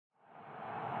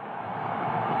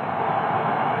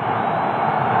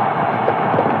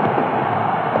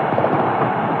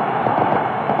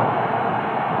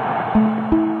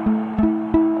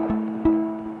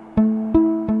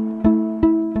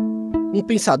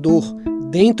pensador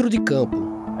dentro de campo.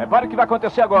 Olha o que vai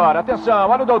acontecer agora. Atenção,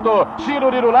 olha o doutor.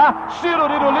 Chiruriru lá,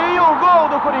 chirurirulim, o gol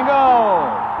do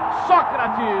Coringão.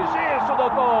 Sócrates, isso,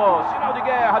 doutor. Sinal de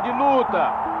guerra, de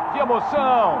luta, de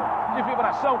emoção, de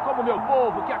vibração, como o meu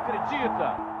povo que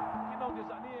acredita, que não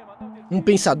desanima. Um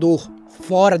pensador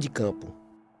fora de campo.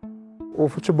 O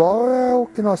futebol é o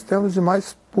que nós temos de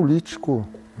mais político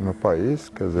no país,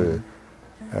 quer dizer,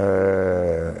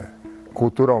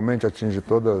 culturalmente atinge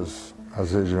todas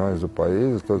as regiões do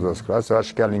país, todas as classes. Eu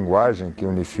acho que é a linguagem que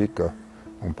unifica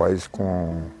um país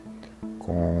com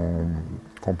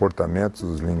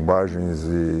comportamentos, linguagens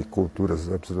e culturas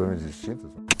absolutamente distintas.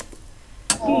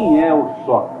 Quem é o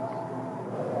Sócrates?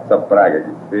 Essa praga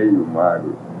aqui, feio,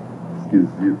 magro,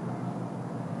 esquisito,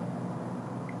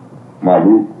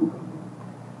 maluco.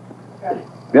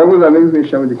 Tem alguns amigos que me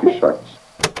chamam de Quixote.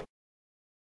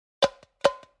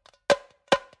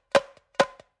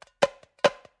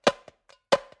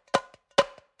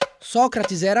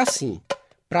 Sócrates era assim.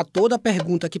 Para toda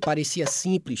pergunta que parecia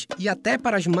simples e até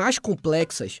para as mais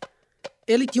complexas,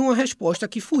 ele tinha uma resposta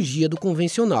que fugia do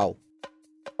convencional.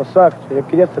 Sócrates, eu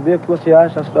queria saber o que você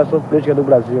acha da situação política do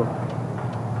Brasil.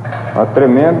 Uma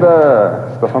tremenda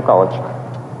situação caótica,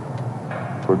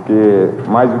 porque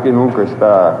mais do que nunca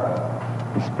está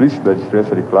explícita a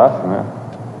diferença de classe, né?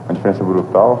 Uma diferença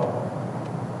brutal,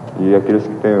 e aqueles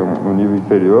que têm um nível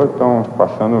inferior estão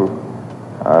passando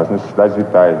as necessidades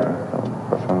vitais, né?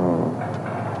 Estão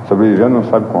sobrevivendo não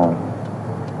sabe como,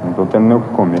 não estão tendo nem o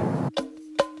que comer.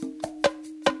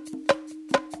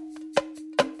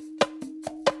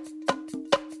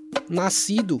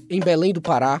 Nascido em Belém do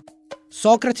Pará,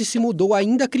 Sócrates se mudou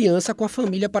ainda criança com a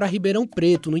família para Ribeirão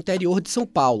Preto, no interior de São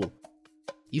Paulo.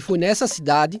 E foi nessa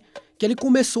cidade que ele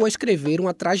começou a escrever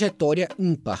uma trajetória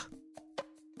ímpar.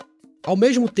 Ao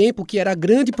mesmo tempo que era a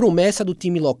grande promessa do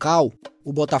time local,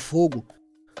 o Botafogo,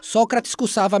 Sócrates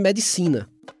cursava medicina.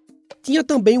 Tinha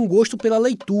também um gosto pela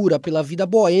leitura, pela vida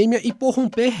boêmia e por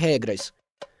romper regras.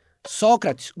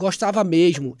 Sócrates gostava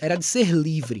mesmo, era de ser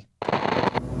livre.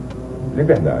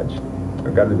 Liberdade.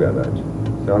 Eu quero liberdade.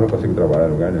 Senão eu não consigo trabalhar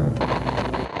em lugar nenhum.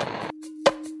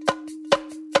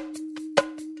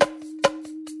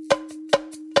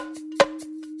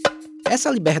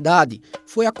 Essa liberdade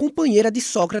foi a companheira de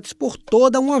Sócrates por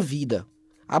toda uma vida.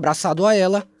 Abraçado a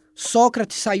ela,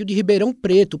 Sócrates saiu de Ribeirão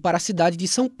Preto para a cidade de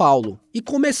São Paulo e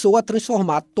começou a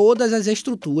transformar todas as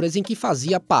estruturas em que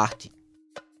fazia parte.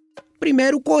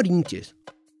 Primeiro o Corinthians.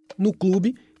 No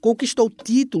clube, conquistou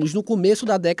títulos no começo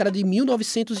da década de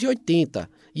 1980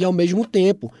 e, ao mesmo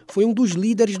tempo, foi um dos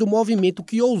líderes do movimento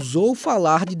que ousou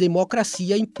falar de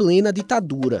democracia em plena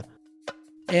ditadura.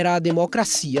 Era a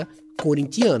Democracia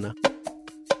Corinthiana.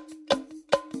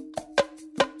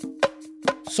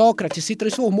 Sócrates se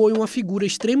transformou em uma figura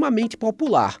extremamente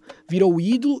popular, virou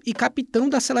ídolo e capitão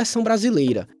da seleção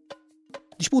brasileira.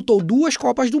 Disputou 2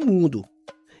 Copas do Mundo.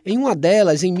 Em uma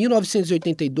delas, em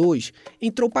 1982,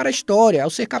 entrou para a história ao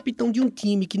ser capitão de um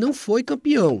time que não foi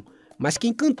campeão, mas que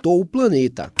encantou o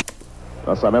planeta.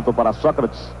 Lançamento para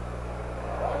Sócrates.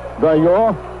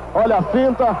 Ganhou. Olha a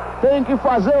finta. Tem que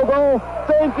fazer o gol.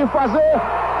 Tem que fazer.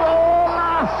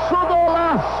 Golaço,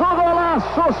 golaço,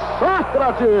 golaço.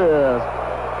 Sócrates.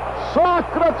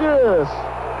 Sócrates.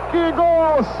 Que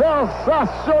gol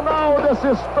sensacional desse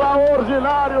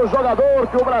extraordinário jogador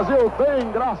que o Brasil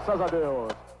tem, graças a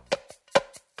Deus.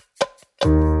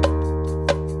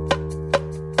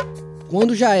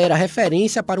 Quando já era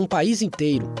referência para um país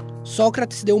inteiro,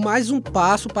 Sócrates deu mais um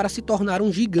passo para se tornar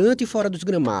um gigante fora dos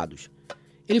gramados.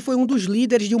 Ele foi um dos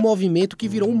líderes de um movimento que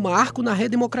virou um marco na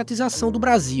redemocratização do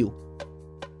Brasil.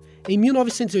 Em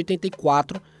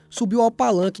 1984, subiu ao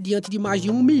palanque diante de mais de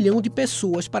 1 milhão de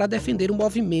pessoas para defender o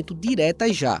movimento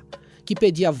Diretas Já, que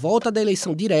pedia a volta da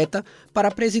eleição direta para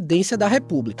a presidência da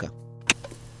República.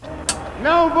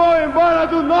 Não vou embora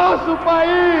do nosso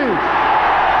país!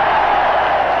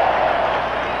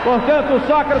 Portanto,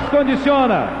 Sócrates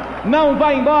condiciona: não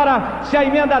vai embora se a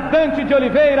emenda Dante de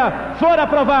Oliveira for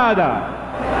aprovada.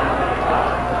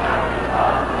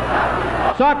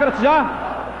 Sócrates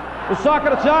já? O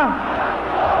Sócrates já?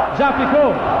 Já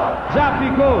ficou? Já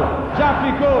ficou? Já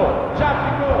ficou? Já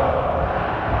ficou?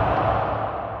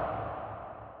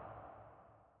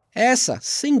 Essa,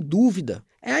 sem dúvida,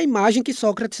 é a imagem que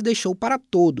Sócrates deixou para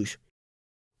todos.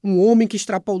 Um homem que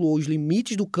extrapolou os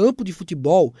limites do campo de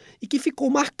futebol e que ficou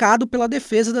marcado pela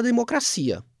defesa da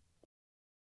democracia.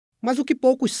 Mas o que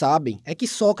poucos sabem é que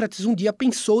Sócrates um dia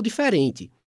pensou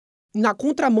diferente. Na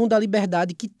contramão da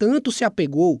liberdade que tanto se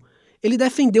apegou, ele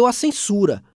defendeu a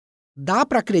censura. Dá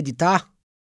para acreditar?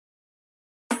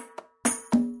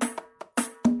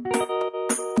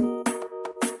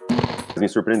 me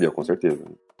surpreendeu, com certeza.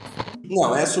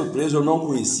 Não, é surpresa, eu não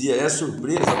conhecia, é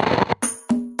surpresa.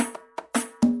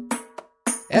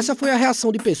 Essa foi a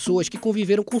reação de pessoas que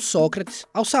conviveram com Sócrates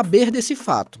ao saber desse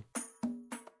fato.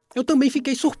 Eu também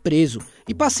fiquei surpreso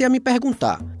e passei a me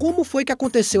perguntar como foi que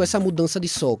aconteceu essa mudança de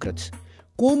Sócrates?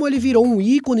 Como ele virou um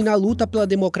ícone na luta pela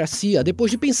democracia depois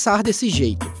de pensar desse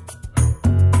jeito?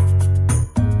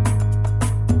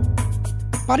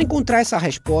 Para encontrar essa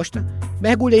resposta,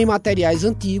 mergulhei em materiais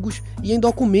antigos e em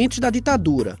documentos da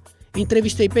ditadura.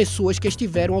 Entrevistei pessoas que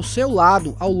estiveram ao seu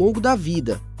lado ao longo da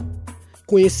vida.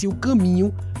 Conheci o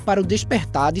caminho para o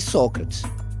despertar de Sócrates.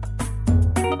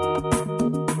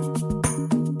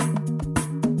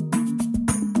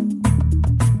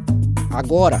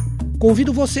 Agora,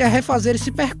 convido você a refazer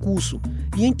esse percurso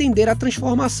e entender a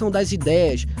transformação das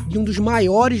ideias de um dos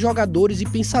maiores jogadores e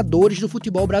pensadores do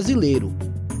futebol brasileiro.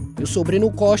 Eu sou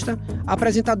Breno Costa,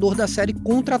 apresentador da série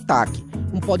Contra-Ataque,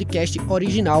 um podcast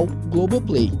original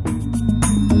Globoplay.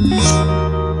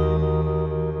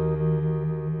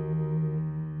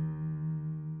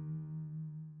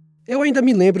 Eu ainda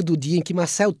me lembro do dia em que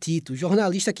Marcel Tito,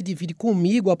 jornalista que divide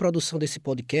comigo a produção desse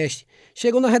podcast,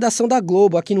 chegou na redação da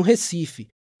Globo, aqui no Recife,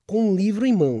 com um livro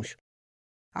em mãos.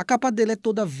 A capa dele é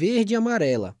toda verde e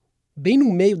amarela. Bem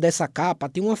no meio dessa capa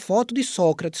tem uma foto de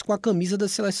Sócrates com a camisa da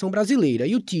seleção brasileira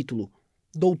e o título,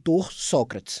 Doutor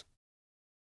Sócrates.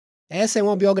 Essa é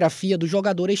uma biografia do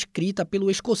jogador escrita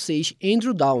pelo escocês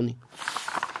Andrew Downey.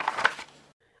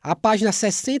 A página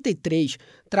 63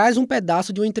 traz um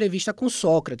pedaço de uma entrevista com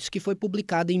Sócrates, que foi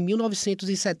publicada em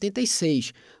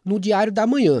 1976, no Diário da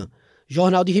Manhã,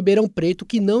 jornal de Ribeirão Preto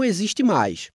que não existe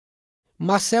mais.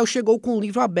 Marcel chegou com o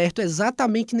livro aberto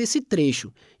exatamente nesse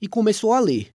trecho e começou a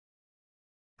ler.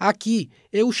 Aqui,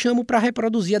 eu o chamo para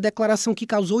reproduzir a declaração que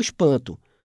causou espanto.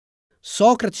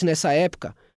 Sócrates, nessa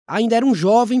época, ainda era um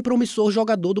jovem e promissor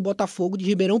jogador do Botafogo de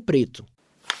Ribeirão Preto.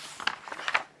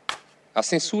 A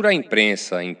censura à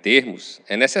imprensa, em termos,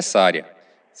 é necessária.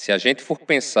 Se a gente for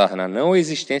pensar na não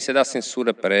existência da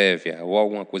censura prévia ou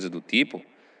alguma coisa do tipo,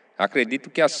 acredito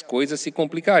que as coisas se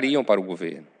complicariam para o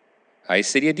governo. Aí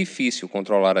seria difícil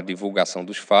controlar a divulgação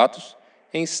dos fatos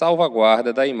em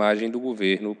salvaguarda da imagem do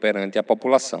governo perante a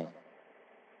população.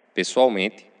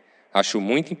 Pessoalmente, acho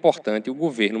muito importante o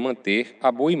governo manter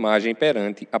a boa imagem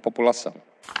perante a população.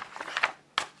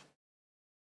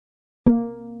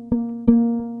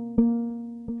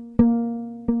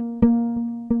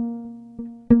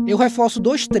 Eu reforço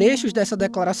 2 trechos dessa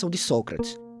declaração de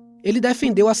Sócrates. Ele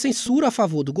defendeu a censura a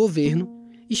favor do governo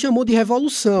e chamou de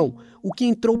Revolução, o que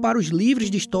entrou para os livros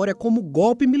de história como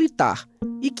golpe militar,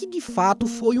 e que de fato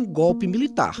foi um golpe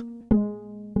militar.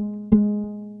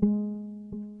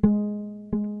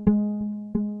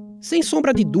 Sem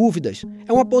sombra de dúvidas,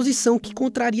 é uma posição que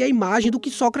contraria a imagem do que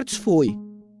Sócrates foi.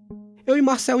 Eu e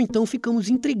Marcel então ficamos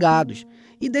intrigados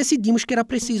e decidimos que era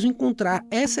preciso encontrar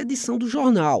essa edição do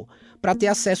jornal para ter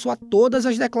acesso a todas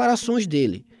as declarações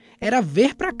dele. Era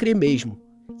ver para crer mesmo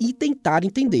e tentar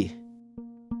entender.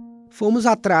 Fomos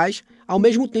atrás, ao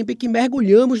mesmo tempo em que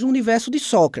mergulhamos no universo de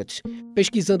Sócrates,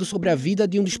 pesquisando sobre a vida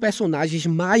de um dos personagens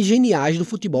mais geniais do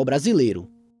futebol brasileiro.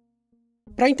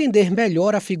 Para entender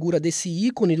melhor a figura desse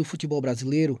ícone do futebol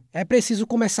brasileiro, é preciso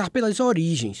começar pelas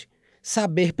origens,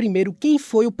 saber primeiro quem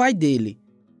foi o pai dele.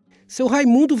 Seu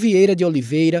Raimundo Vieira de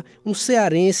Oliveira, um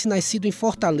cearense nascido em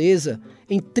Fortaleza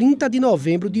em 30 de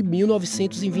novembro de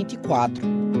 1924.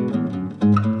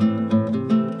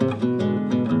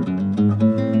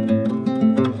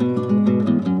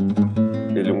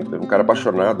 Ele é um cara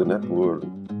apaixonado, né, por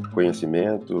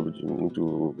conhecimento,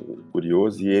 muito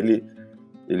curioso, e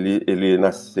ele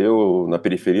nasceu na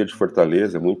periferia de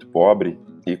Fortaleza, muito pobre,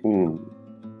 e com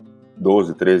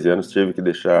 12, 13 anos teve que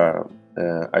deixar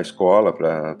a escola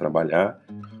para trabalhar.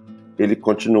 Ele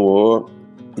continuou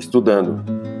estudando.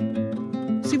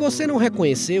 Se você não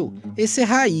reconheceu, esse é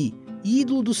Raí,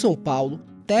 ídolo do São Paulo,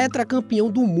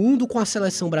 tetracampeão do mundo com a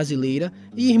seleção brasileira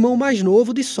e irmão mais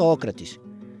novo de Sócrates.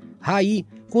 Raí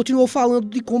continuou falando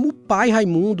de como o pai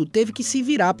Raimundo teve que se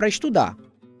virar para estudar.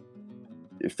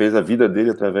 Ele fez a vida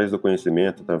dele através do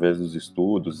conhecimento, através dos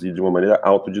estudos e de uma maneira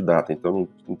autodidata, então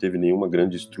não teve nenhuma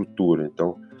grande estrutura.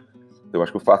 Então, eu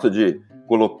acho que o fato de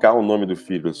colocar o nome do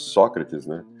filho Sócrates,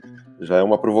 né, já é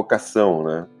uma provocação,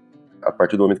 né? A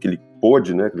partir do momento que ele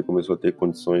pôde, né, que ele começou a ter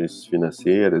condições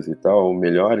financeiras e tal,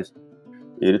 melhores,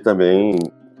 ele também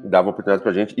dava oportunidade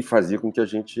para a gente e fazia com que a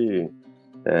gente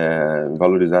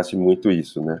valorizasse muito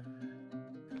isso, né?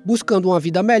 Buscando uma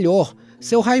vida melhor,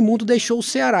 seu Raimundo deixou o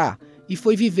Ceará e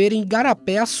foi viver em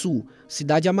Igarapé-Açu,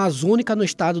 cidade amazônica no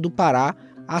estado do Pará,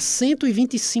 a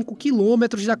 125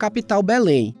 quilômetros da capital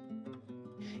Belém.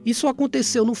 Isso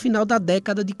aconteceu no final da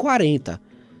década de 40.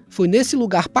 Foi nesse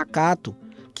lugar pacato,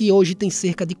 que hoje tem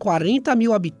cerca de 40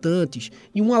 mil habitantes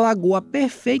e uma lagoa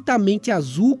perfeitamente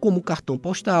azul como cartão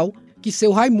postal, que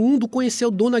seu Raimundo conheceu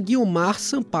Dona Guiomar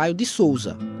Sampaio de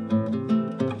Souza.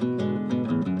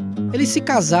 Eles se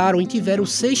casaram e tiveram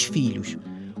 6 filhos.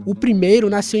 O primeiro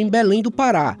nasceu em Belém do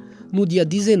Pará, no dia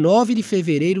 19 de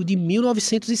fevereiro de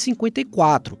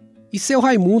 1954, e seu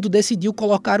Raimundo decidiu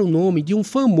colocar o nome de um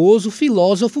famoso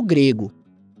filósofo grego.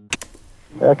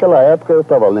 Naquela época eu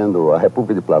estava lendo A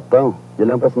República de Platão, e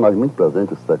ele é um personagem muito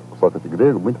presente, o Sócrates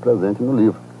grego, muito presente no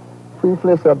livro. Fui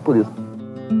influenciado por isso.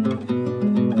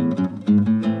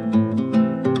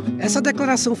 Essa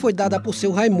declaração foi dada por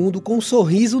seu Raimundo com um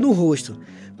sorriso no rosto,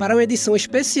 para uma edição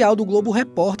especial do Globo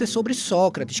Repórter sobre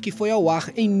Sócrates, que foi ao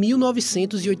ar em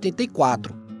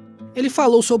 1984. Ele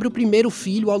falou sobre o primeiro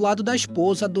filho ao lado da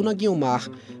esposa, Dona Guiomar,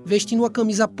 vestindo uma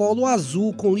camisa polo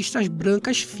azul com listas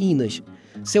brancas finas.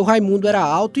 Seu Raimundo era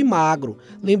alto e magro,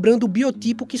 lembrando o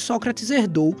biotipo que Sócrates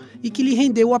herdou e que lhe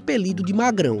rendeu o apelido de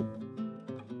Magrão.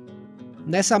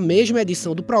 Nessa mesma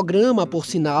edição do programa, por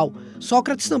sinal,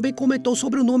 Sócrates também comentou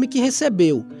sobre o nome que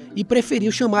recebeu e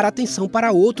preferiu chamar a atenção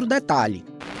para outro detalhe.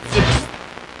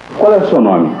 Qual é o seu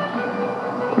nome?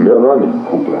 Meu nome?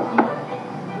 Completo.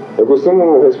 Eu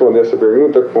costumo responder essa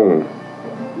pergunta com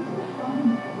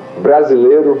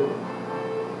brasileiro,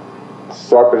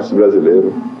 Sócrates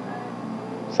brasileiro,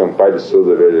 Sampaio de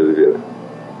Souza Verde Oliveira.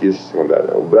 Isso,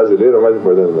 secundário. O brasileiro é o mais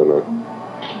importante do meu nome.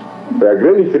 Foi a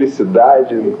grande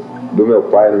felicidade do meu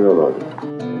pai no meu nome.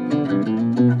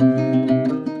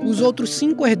 Os outros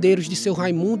 5 herdeiros de seu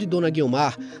Raimundo e Dona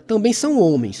Guiomar também são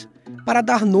homens. Para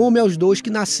dar nome aos 2 que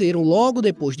nasceram logo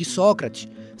depois de Sócrates,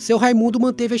 seu Raimundo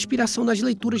manteve a inspiração nas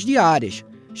leituras diárias.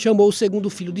 Chamou o segundo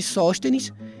filho de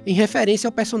Sóstenes, em referência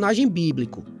ao personagem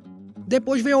bíblico.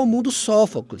 Depois veio ao mundo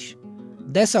Sófocles.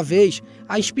 Dessa vez,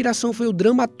 a inspiração foi o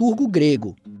dramaturgo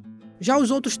grego. Já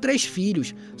os outros 3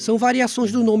 filhos são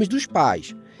variações dos nomes dos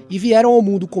pais, e vieram ao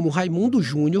mundo como Raimundo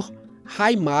Júnior,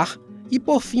 Raimar e,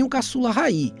 por fim, o caçula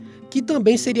Raí, que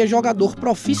também seria jogador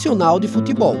profissional de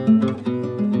futebol.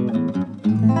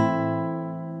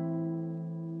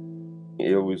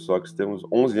 Eu e o Sócrates temos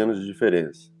 11 anos de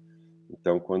diferença.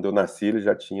 Então, quando eu nasci, ele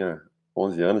já tinha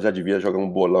 11 anos, já devia jogar um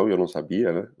bolão e eu não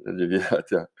sabia, né? Já devia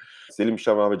até... Se ele me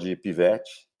chamava de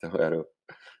pivete, então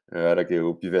eu era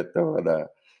o pivetão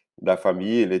da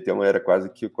família, então era quase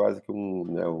que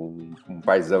um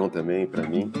paizão também para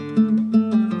mim.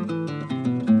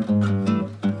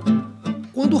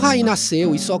 Quando Raí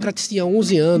nasceu e Sócrates tinha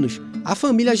 11 anos, a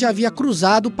família já havia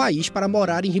cruzado o país para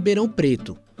morar em Ribeirão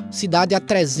Preto, cidade a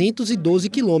 312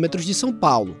 quilômetros de São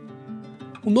Paulo.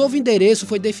 O novo endereço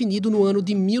foi definido no ano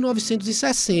de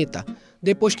 1960,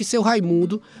 depois que seu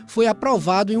Raimundo foi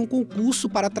aprovado em um concurso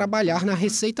para trabalhar na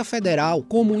Receita Federal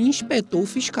como inspetor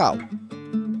fiscal.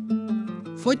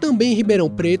 Foi também em Ribeirão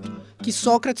Preto que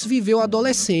Sócrates viveu a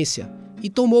adolescência e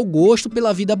tomou gosto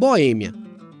pela vida boêmia.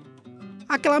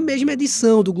 Aquela mesma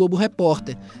edição do Globo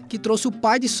Repórter, que trouxe o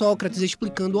pai de Sócrates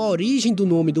explicando a origem do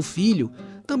nome do filho,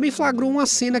 também flagrou uma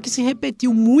cena que se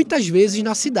repetiu muitas vezes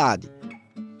na cidade.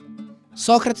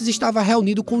 Sócrates estava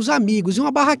reunido com os amigos em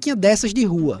uma barraquinha dessas de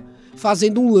rua,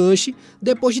 fazendo um lanche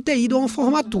depois de ter ido a uma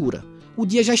formatura. O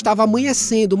dia já estava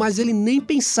amanhecendo, mas ele nem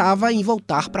pensava em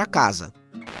voltar para casa.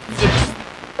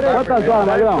 Quantas horas,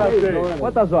 Magrão?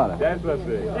 Quantas horas? 10 para 6.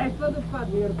 10 para do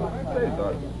padeiro, pai. 6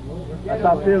 horas.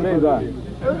 Tá cedo, 6 horas.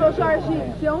 Eu sou Jorginho,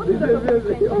 você onde tá?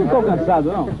 Não estão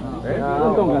cansados, não? Não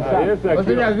estão cansados?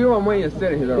 Você já viu o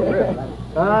amanhecer em Ribeirão Preto?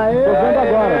 Ah, tô vendo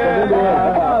agora, tô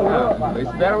vendo hoje.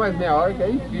 Espera mais meia hora que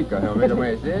aí fica, realmente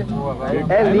amanhecer.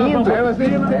 É lindo. Aí você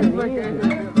entende.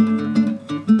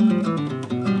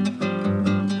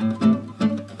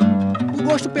 O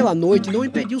gosto pela noite não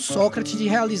impediu Sócrates de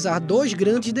realizar 2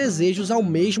 grandes desejos ao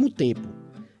mesmo tempo.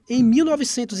 Em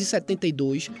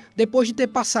 1972, depois de ter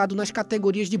passado nas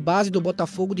categorias de base do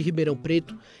Botafogo de Ribeirão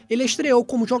Preto, ele estreou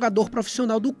como jogador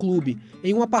profissional do clube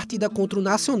em uma partida contra o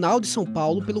Nacional de São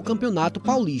Paulo pelo Campeonato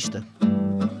Paulista.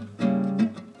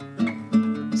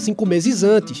 5 meses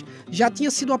antes, já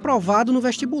tinha sido aprovado no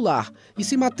vestibular e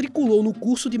se matriculou no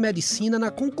curso de medicina na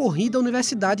concorrida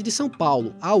Universidade de São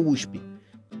Paulo, a USP.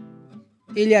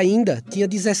 Ele ainda tinha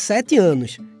 17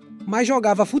 anos, mas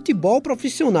jogava futebol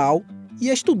profissional e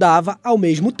estudava ao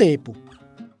mesmo tempo.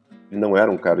 Ele não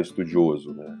era um cara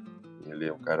estudioso, né? Ele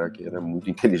é um cara que era muito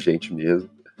inteligente mesmo.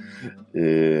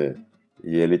 E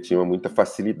ele tinha muita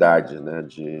facilidade, né,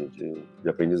 de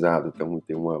aprendizado. Então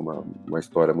tem uma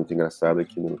história muito engraçada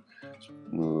que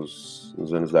nos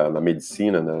anos da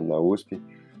medicina, na USP,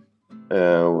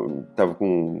 Tava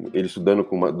com ele estudando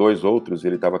com dois outros,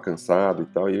 ele estava cansado e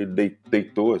tal, e ele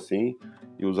deitou assim,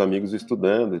 e os amigos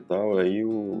estudando e tal. Aí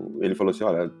ele falou assim: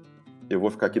 olha, eu vou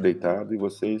ficar aqui deitado e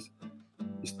vocês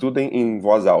estudem em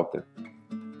voz alta.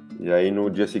 E aí no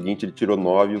dia seguinte ele tirou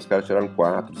 9 e os caras tiraram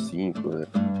 4, 5, né?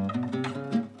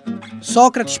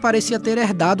 Sócrates parecia ter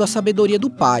herdado a sabedoria do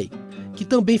pai, que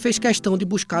também fez questão de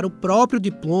buscar o próprio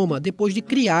diploma depois de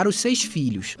criar os 6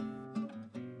 filhos.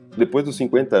 Depois dos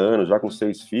 50 anos, já com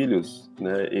 6 filhos,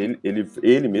 né,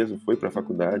 ele mesmo foi para a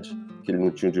faculdade, que ele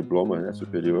não tinha um diploma, né,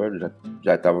 superior,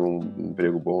 já estava num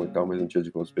emprego bom e tal, mas não tinha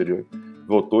diploma superior.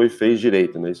 Voltou e fez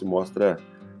direito, né? Isso mostra,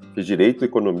 fez direito,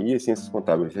 economia e ciências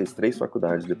contábeis. Ele fez 3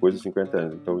 faculdades depois dos 50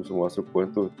 anos. Então isso mostra o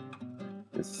quanto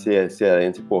esse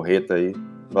cearense porreta aí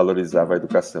valorizava a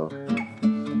educação.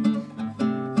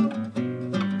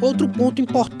 Outro ponto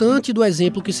importante do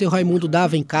exemplo que seu Raimundo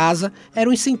dava em casa era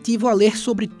o incentivo a ler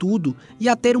sobre tudo e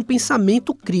a ter um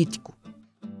pensamento crítico.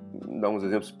 Dar uns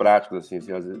exemplos práticos, assim,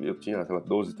 eu tinha, sei lá,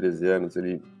 12, 13 anos,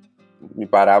 ele me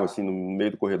parava assim no meio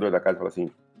do corredor da casa e falava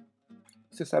assim: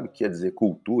 você sabe o que quer dizer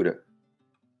cultura?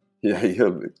 E aí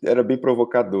era bem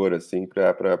provocador, assim, pra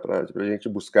gente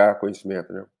buscar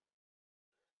conhecimento, né?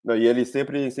 Não, e ele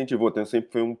sempre incentivou, então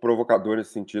sempre foi um provocador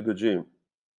nesse sentido de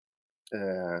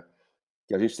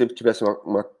que a gente sempre tivesse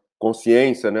uma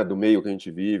consciência, né, do meio que a gente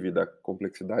vive, da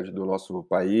complexidade do nosso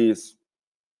país,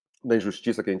 da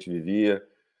injustiça que a gente vivia,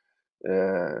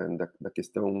 da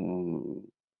questão...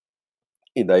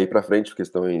 E daí para frente,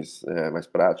 questões mais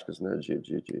práticas, né,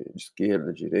 de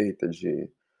esquerda, direita, de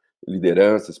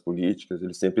lideranças políticas.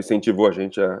 Ele sempre incentivou a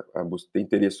gente a ter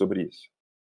interesse sobre isso.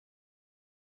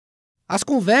 As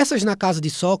conversas na casa de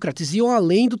Sócrates iam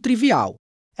além do trivial.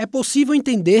 É possível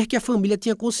entender que a família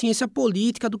tinha consciência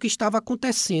política do que estava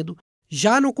acontecendo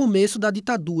já no começo da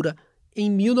ditadura,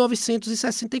 em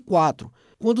 1964,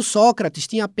 quando Sócrates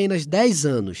tinha apenas 10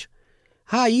 anos.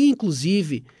 Raí,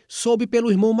 inclusive, soube pelo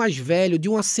irmão mais velho de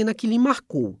uma cena que lhe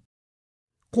marcou.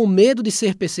 Com medo de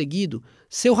ser perseguido,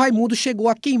 seu Raimundo chegou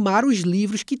a queimar os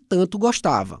livros que tanto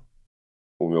gostava.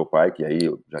 O meu pai, que aí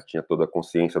já tinha toda a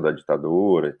consciência da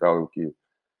ditadura e tal,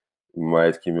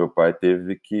 mas que meu pai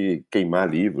teve que queimar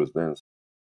livros, né?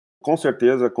 Com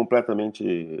certeza,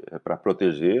 completamente para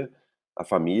proteger a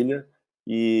família,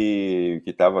 e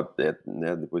que estava,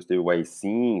 né, depois teve o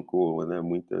AI-5, né,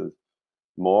 muitas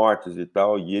mortes e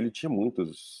tal, e ele tinha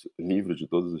muitos livros de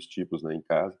todos os tipos, né, em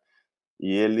casa,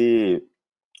 e ele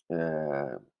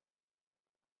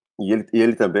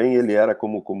também, ele era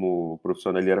como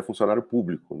profissional, ele era funcionário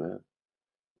público, né?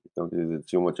 Então,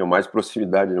 tinha mais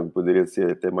proximidade, né? Poderia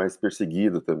ser até mais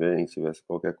perseguido também, se tivesse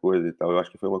qualquer coisa e tal. Eu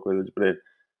acho que foi uma coisa de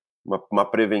uma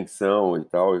prevenção e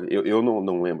tal. Eu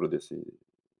não lembro desse...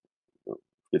 Eu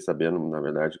fiquei sabendo, na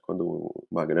verdade, quando o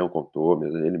Magrão contou,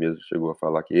 mas ele mesmo chegou a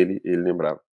falar que ele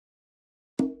lembrava.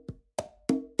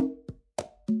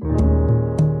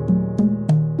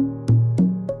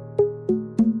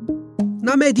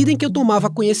 Na medida em que eu tomava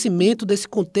conhecimento desse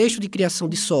contexto de criação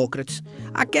de Sócrates,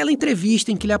 aquela entrevista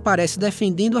em que ele aparece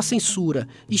defendendo a censura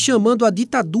e chamando a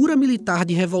ditadura militar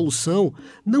de revolução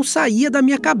não saía da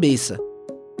minha cabeça.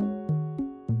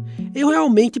 Eu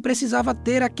realmente precisava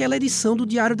ter aquela edição do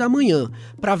Diário da Manhã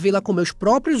para vê-la com meus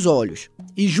próprios olhos.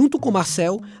 E junto com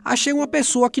Marcel, achei uma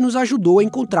pessoa que nos ajudou a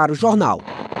encontrar o jornal.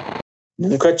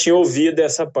 Nunca tinha ouvido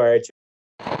essa parte.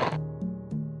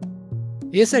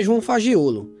 Esse é João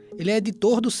Fagiolo. Ele é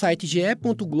editor do site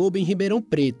ge.globo em Ribeirão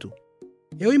Preto.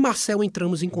 Eu e Marcel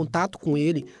entramos em contato com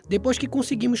ele depois que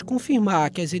conseguimos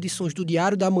confirmar que as edições do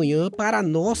Diário da Manhã, para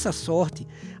nossa sorte,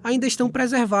 ainda estão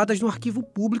preservadas no arquivo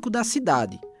público da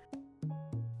cidade.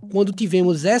 Quando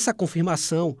tivemos essa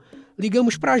confirmação,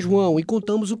 ligamos para João e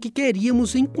contamos o que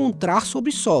queríamos encontrar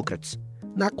sobre Sócrates.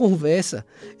 Na conversa,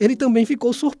 ele também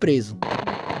ficou surpreso.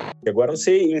 Agora não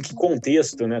sei em que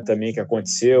contexto, né, também que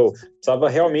aconteceu. Precisava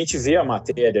realmente ver a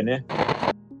matéria, né?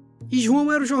 E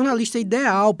João era o jornalista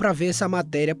ideal para ver essa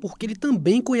matéria porque ele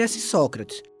também conhece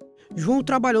Sócrates. João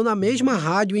trabalhou na mesma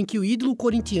rádio em que o ídolo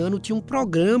corintiano tinha um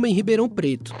programa em Ribeirão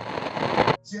Preto.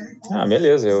 Ah,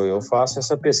 beleza, eu faço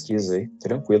essa pesquisa aí,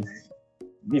 tranquilo.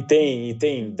 E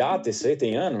tem data isso aí?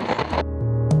 Tem ano?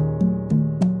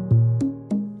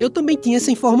 Eu também tinha essa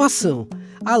informação.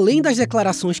 Além das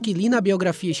declarações que li na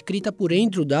biografia escrita por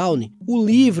Andrew Downey, o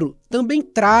livro também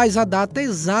traz a data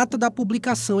exata da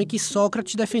publicação em que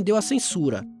Sócrates defendeu a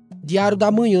censura. Diário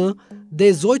da Manhã,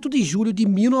 18 de julho de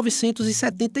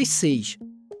 1976.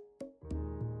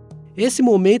 Esse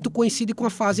momento coincide com a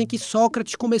fase em que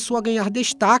Sócrates começou a ganhar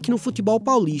destaque no futebol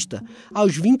paulista,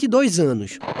 aos 22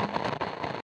 anos.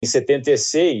 Em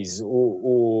 76,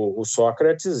 o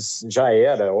Sócrates já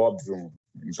era, óbvio,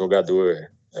 um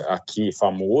jogador aqui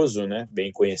famoso, né,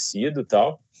 bem conhecido e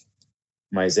tal,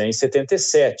 mas é em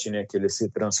 77, né, que ele se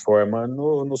transforma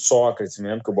no Sócrates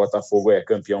mesmo, que o Botafogo é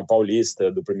campeão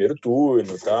paulista do primeiro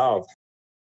turno e tal.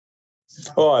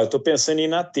 Eu tô pensando em ir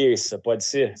na terça, pode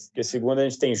ser? Porque segunda a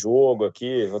gente tem jogo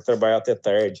aqui, vou trabalhar até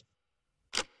tarde.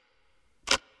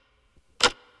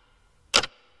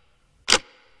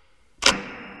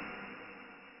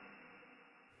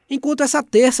 Enquanto essa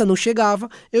terça não chegava,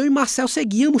 eu e Marcel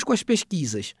seguíamos com as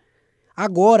pesquisas.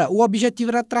 Agora, o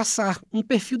objetivo era traçar um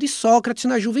perfil de Sócrates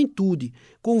na juventude,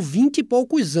 com 20 e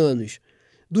poucos anos,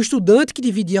 do estudante que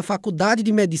dividia a faculdade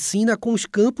de medicina com os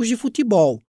campos de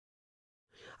futebol.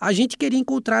 A gente queria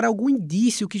encontrar algum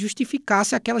indício que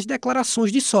justificasse aquelas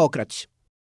declarações de Sócrates.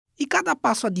 E cada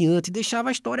passo adiante deixava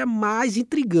a história mais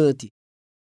intrigante.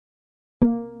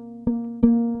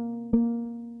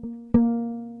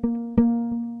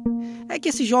 É que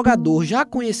esse jogador, já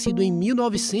conhecido em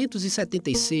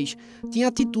 1976, tinha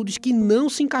atitudes que não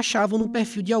se encaixavam no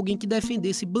perfil de alguém que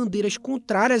defendesse bandeiras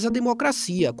contrárias à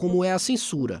democracia, como é a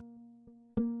censura.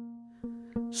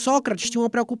 Sócrates tinha uma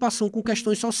preocupação com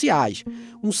questões sociais,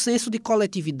 um senso de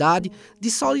coletividade,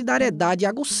 de solidariedade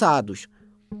aguçados.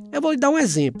 Eu vou lhe dar um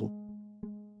exemplo.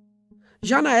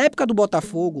 Já na época do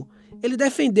Botafogo, ele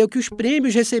defendeu que os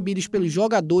prêmios recebidos pelos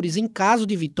jogadores em caso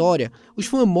de vitória, os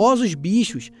famosos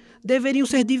bichos, deveriam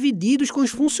ser divididos com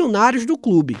os funcionários do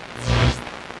clube.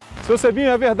 Seu Sebinho,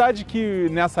 é verdade que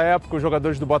nessa época os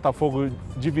jogadores do Botafogo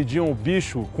dividiam o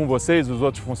bicho com vocês, os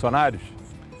outros funcionários?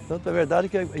 Tanto é verdade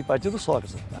que é em partido do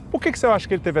Sócrates. Por que você acha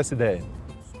que ele teve essa ideia?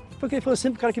 Porque ele foi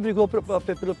sempre o cara que brigou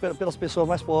pelas pessoas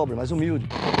mais pobres, mais humildes.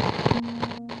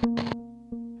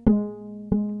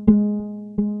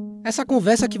 Essa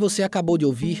conversa que você acabou de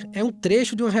ouvir é um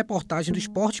trecho de uma reportagem do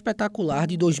Esporte Espetacular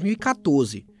de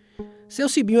 2014. Seu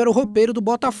Sebinho era o roupeiro do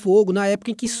Botafogo na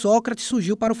época em que Sócrates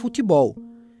surgiu para o futebol.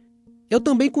 Eu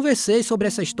também conversei sobre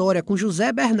essa história com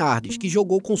José Bernardes, que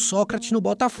jogou com Sócrates no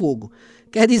Botafogo.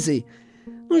 Quer dizer,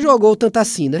 não jogou tanto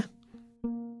assim, né?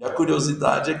 A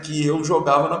curiosidade é que eu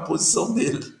jogava na posição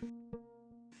dele.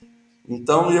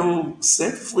 Então eu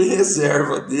sempre fui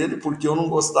reserva dele, porque eu não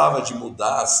gostava de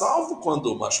mudar, salvo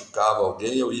quando machucava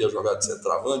alguém, eu ia jogar de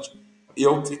centroavante.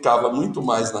 Eu ficava muito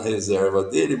mais na reserva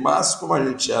dele, mas como a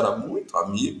gente era muito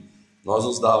amigo, nós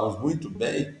nos dávamos muito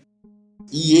bem,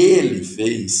 e ele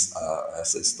fez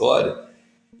essa história,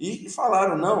 e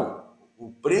falaram, não, o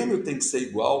prêmio tem que ser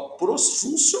igual para os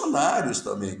funcionários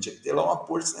também, tinha que ter lá uma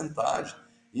porcentagem.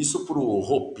 Isso para o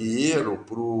roupeiro,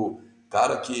 para o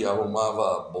cara que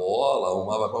arrumava bola,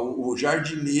 o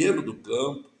jardineiro do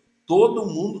campo, todo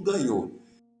mundo ganhou,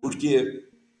 porque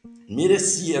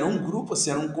merecia, era um grupo,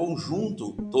 assim, era um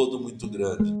conjunto todo muito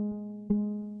grande.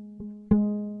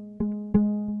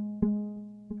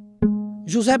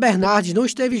 José Bernardes não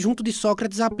esteve junto de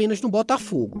Sócrates apenas no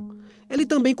Botafogo. Ele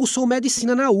também cursou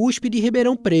medicina na USP de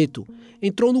Ribeirão Preto.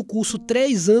 Entrou no curso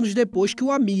 3 anos depois que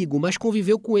o amigo, mas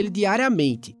conviveu com ele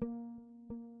diariamente.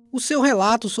 O seu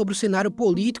relato sobre o cenário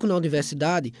político na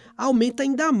universidade aumenta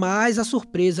ainda mais a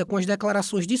surpresa com as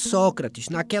declarações de Sócrates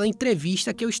naquela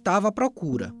entrevista que eu estava à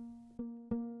procura.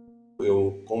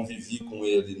 Eu convivi com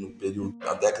ele no período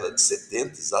da década de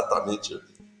 70, exatamente no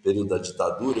período da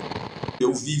ditadura.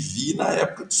 Eu vivi na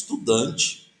época de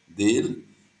estudante dele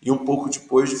e um pouco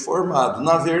depois de formado.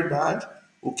 Na verdade,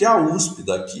 o que a USP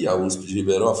daqui, a USP de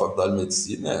Ribeirão, a Faculdade de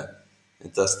Medicina, é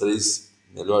entre as 3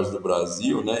 melhores do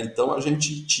Brasil, né? Então a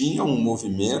gente tinha um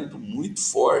movimento muito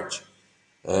forte,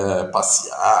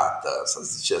 passeata,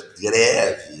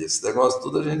 greve, esse negócio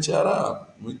tudo, a gente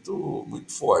era muito,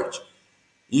 muito forte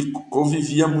e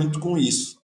convivia muito com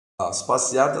isso. As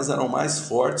passeatas eram mais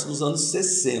fortes nos anos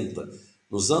 60.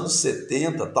 Nos anos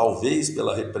 70, talvez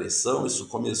pela repressão, isso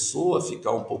começou a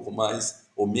ficar um pouco mais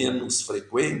ou menos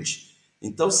frequente.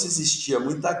 Então, se existia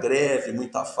muita greve,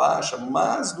 muita faixa,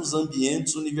 mas nos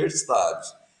ambientes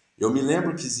universitários. Eu me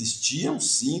lembro que existiam,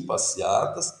 sim,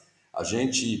 passeatas, a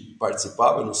gente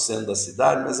participava no centro da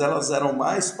cidade, mas elas eram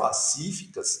mais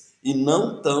pacíficas e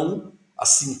não tão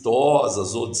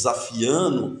assintosas ou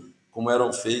desafiando, como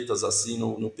eram feitas assim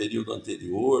no período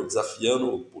anterior,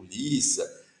 desafiando polícia.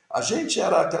 A gente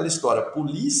era aquela história,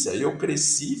 polícia, eu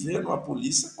cresci vendo a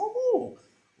polícia como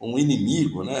um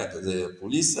inimigo, né? Quer dizer,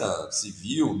 polícia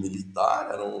civil, militar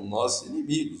eram nossos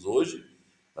inimigos. Hoje,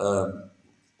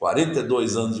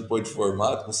 42 anos depois de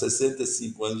formado, com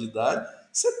 65 anos de idade,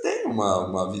 você tem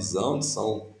uma visão,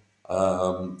 são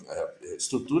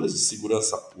estruturas de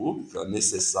segurança pública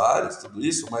necessárias, tudo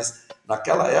isso, mas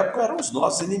naquela época eram os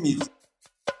nossos inimigos.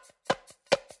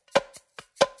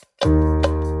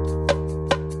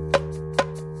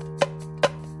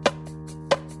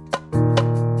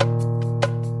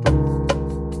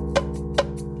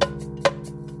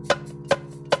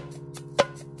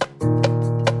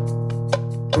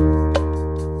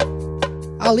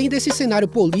 Além desse cenário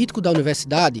político da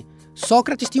universidade,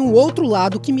 Sócrates tinha um outro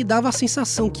lado que me dava a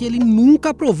sensação que ele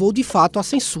nunca aprovou de fato a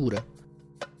censura.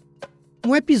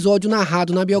 Um episódio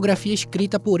narrado na biografia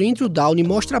escrita por Andrew Downey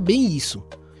mostra bem isso.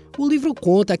 O livro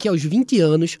conta que, aos 20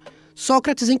 anos,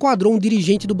 Sócrates enquadrou um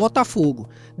dirigente do Botafogo,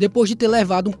 depois de ter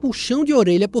levado um puxão de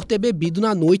orelha por ter bebido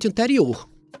na noite anterior.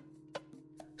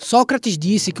 Sócrates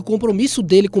disse que o compromisso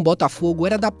dele com o Botafogo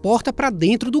era da porta para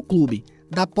dentro do clube.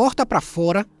 Da porta para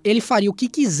fora, ele faria o que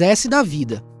quisesse da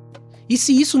vida. E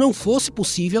se isso não fosse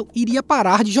possível, iria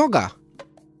parar de jogar.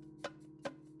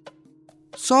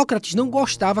 Sócrates não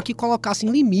gostava que colocassem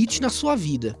limites na sua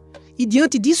vida. E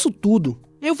diante disso tudo,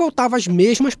 eu voltava às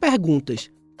mesmas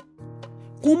perguntas.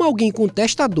 Como alguém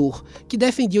contestador, que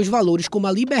defendia os valores como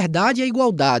a liberdade e a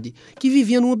igualdade, que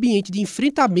vivia num ambiente de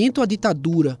enfrentamento à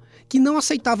ditadura, que não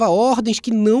aceitava ordens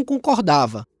que não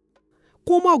concordava,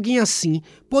 como alguém assim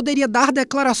poderia dar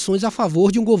declarações a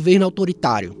favor de um governo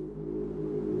autoritário?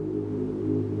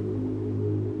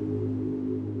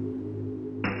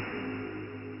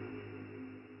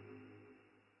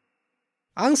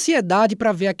 A ansiedade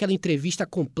para ver aquela entrevista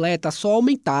completa só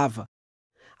aumentava,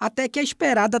 até que a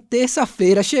esperada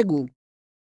terça-feira chegou.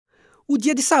 O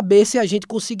dia de saber se a gente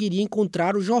conseguiria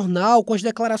encontrar o jornal com as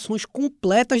declarações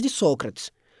completas de Sócrates.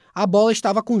 A bola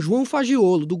estava com João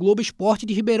Fagiolo, do Globo Esporte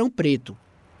de Ribeirão Preto.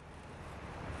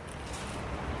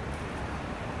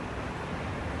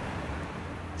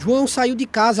 João saiu de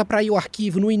casa para ir ao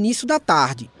arquivo no início da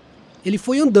tarde. Ele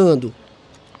foi andando.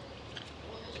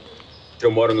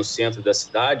 Eu moro no centro da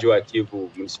cidade, o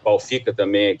arquivo municipal fica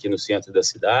também aqui no centro da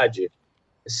cidade.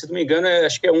 Se não me engano,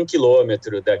 acho que é 1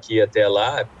 quilômetro daqui até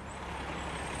lá.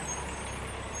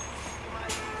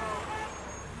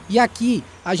 E aqui,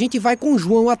 a gente vai com o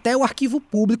João até o arquivo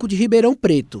público de Ribeirão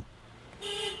Preto.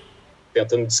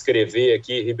 Tentando descrever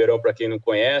aqui, Ribeirão, para quem não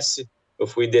conhece, eu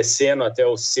fui descendo até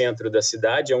o centro da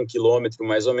cidade, é 1 quilômetro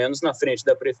mais ou menos, na frente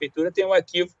da prefeitura tem um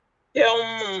arquivo, que é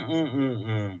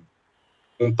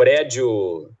um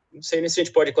prédio, não sei nem se a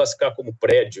gente pode classificar como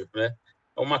prédio, né?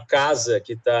 É uma casa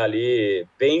que está ali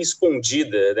bem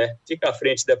escondida, né? Fica à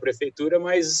frente da prefeitura,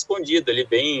 mas escondida ali,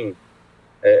 bem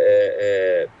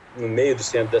no meio do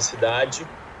centro da cidade,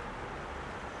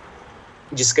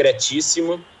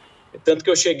 discretíssimo. Tanto que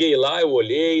eu cheguei lá, eu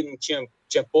olhei, não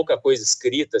tinha pouca coisa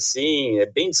escrita, assim, é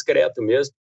bem discreto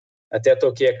mesmo. Até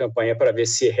toquei a campainha para ver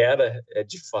se era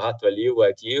de fato ali o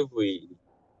arquivo, e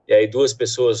aí 2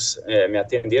 pessoas me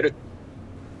atenderam.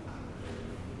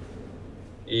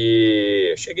 E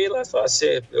eu cheguei lá e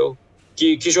falei,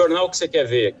 que jornal que você quer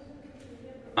ver?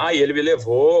 E ele me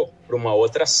levou para uma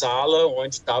outra sala,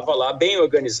 onde estava lá bem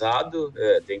organizado,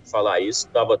 tem que falar isso,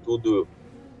 estava tudo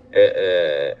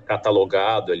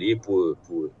catalogado ali por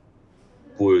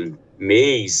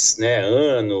mês, né,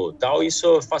 ano, tal.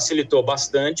 Isso facilitou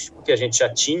bastante, porque a gente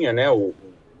já tinha, né,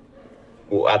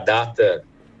 a data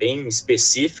bem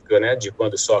específica, né, de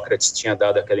quando Sócrates tinha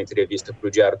dado aquela entrevista para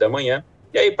o Diário da Manhã.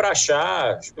 E aí, para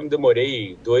achar, acho que eu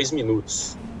demorei 2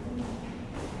 minutos.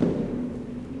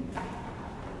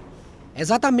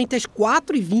 Exatamente às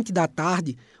 4h20 da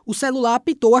tarde, o celular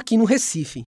apitou aqui no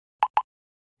Recife.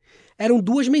 Eram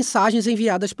 2 mensagens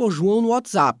enviadas por João no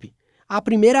WhatsApp. A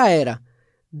primeira era: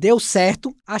 deu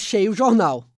certo, achei o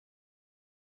jornal.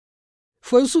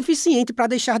 Foi o suficiente para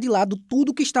deixar de lado tudo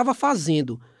o que estava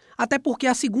fazendo, até porque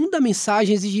a segunda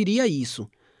mensagem exigiria isso.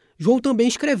 João também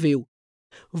escreveu: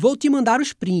 vou te mandar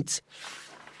os prints.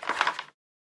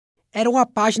 Era uma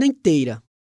página inteira.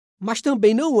 Mas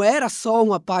também não era só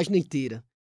uma página inteira.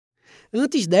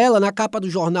 Antes dela, na capa do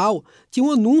jornal, tinha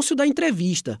um anúncio da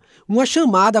entrevista, uma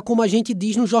chamada, como a gente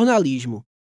diz no jornalismo.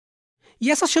 E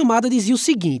essa chamada dizia o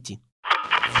seguinte: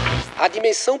 a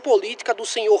dimensão política do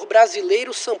senhor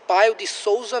brasileiro Sampaio de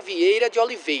Souza Vieira de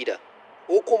Oliveira,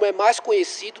 ou como é mais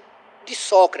conhecido, de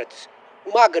Sócrates,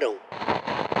 o Magrão.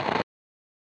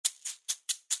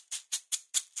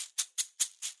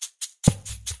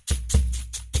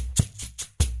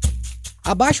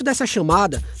 Abaixo dessa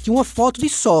chamada tinha uma foto de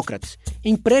Sócrates,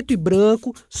 em preto e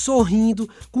branco, sorrindo,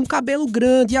 com o cabelo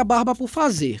grande e a barba por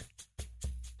fazer.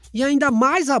 E ainda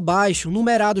mais abaixo,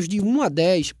 numerados de 1 a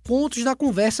 10, pontos da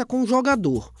conversa com o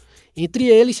jogador. Entre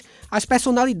eles, as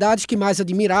personalidades que mais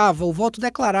admirava, o voto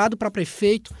declarado para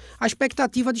prefeito, a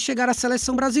expectativa de chegar à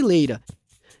seleção brasileira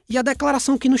e a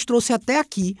declaração que nos trouxe até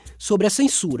aqui sobre a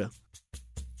censura.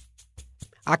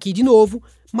 Aqui de novo,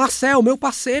 Marcel, meu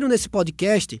parceiro nesse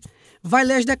podcast, vai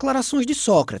ler as declarações de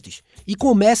Sócrates e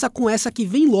começa com essa que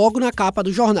vem logo na capa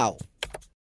do jornal.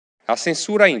 A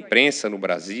censura à imprensa no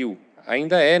Brasil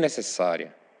ainda é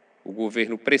necessária. O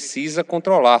governo precisa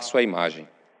controlar sua imagem.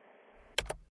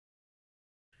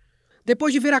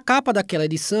 Depois de ver a capa daquela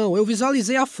edição, eu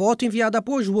visualizei a foto enviada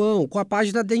por João com a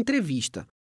página da entrevista.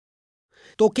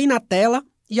 Toquei na tela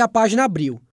e a página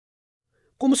abriu.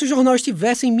 Como se o jornal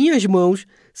estivesse em minhas mãos,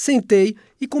 sentei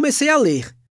e comecei a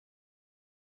ler.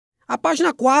 A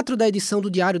página 4 da edição do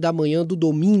Diário da Manhã do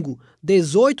domingo,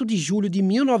 18 de julho de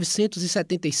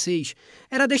 1976,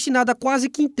 era destinada quase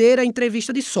que inteira à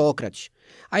entrevista de Sócrates.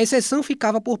 A exceção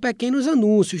ficava por pequenos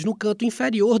anúncios no canto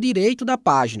inferior direito da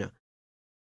página.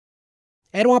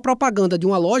 Era uma propaganda de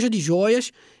uma loja de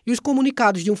joias e os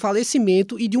comunicados de um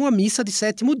falecimento e de uma missa de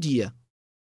 7º dia.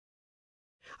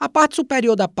 A parte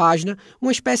superior da página,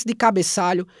 uma espécie de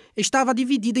cabeçalho, estava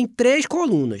dividida em 3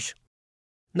 colunas.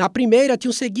 Na primeira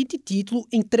tinha o seguinte título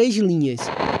em 3 linhas: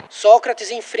 Sócrates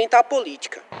enfrenta a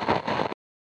política.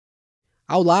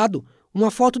 Ao lado, uma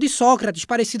foto de Sócrates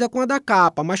parecida com a da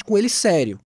capa, mas com ele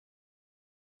sério.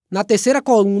 Na terceira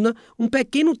coluna, um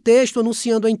pequeno texto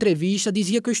anunciando a entrevista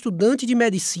dizia que o estudante de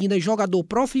medicina e jogador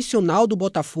profissional do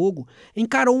Botafogo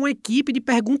encarou uma equipe de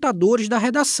perguntadores da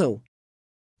redação.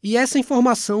 E essa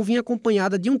informação vinha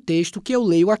acompanhada de um texto que eu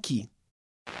leio aqui.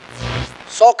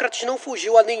 Sócrates não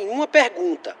fugiu a nenhuma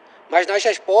pergunta, mas nas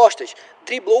respostas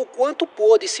driblou o quanto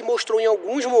pôde e se mostrou em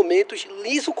alguns momentos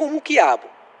liso como um quiabo.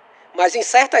 Mas em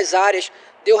certas áreas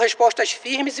deu respostas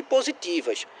firmes e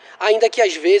positivas, ainda que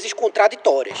às vezes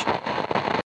contraditórias.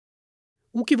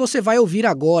 O que você vai ouvir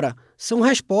agora são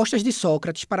respostas de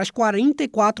Sócrates para as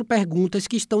 44 perguntas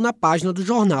que estão na página do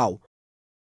jornal.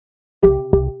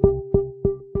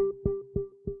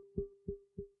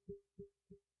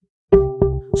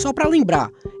 Só para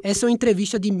lembrar, essa é uma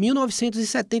entrevista de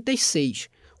 1976,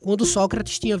 quando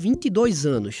Sócrates tinha 22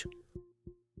 anos.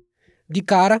 De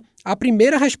cara, a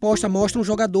primeira resposta mostra um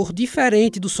jogador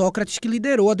diferente do Sócrates que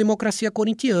liderou a Democracia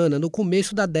Corinthiana no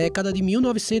começo da década de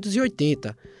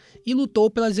 1980 e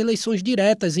lutou pelas eleições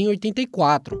diretas em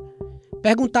 84.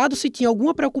 Perguntado se tinha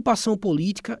alguma preocupação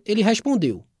política, ele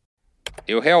respondeu: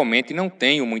 Eu realmente não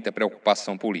tenho muita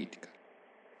preocupação política.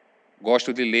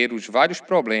 Gosto de ler os vários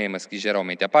problemas que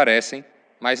geralmente aparecem,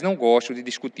 mas não gosto de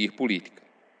discutir política.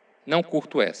 Não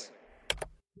curto essa.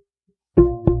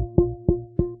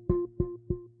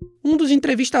 Um dos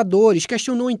entrevistadores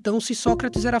questionou então se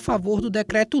Sócrates era a favor do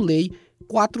Decreto-Lei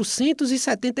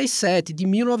 477 de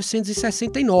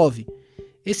 1969.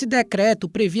 Esse decreto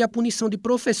previa a punição de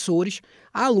professores,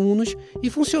 alunos e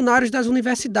funcionários das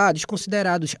universidades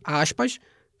considerados, aspas,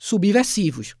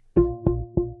 subversivos.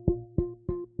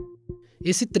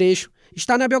 Esse trecho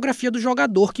está na biografia do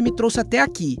jogador que me trouxe até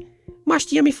aqui, mas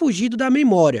tinha me fugido da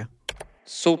memória.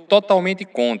 Sou totalmente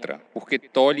contra, porque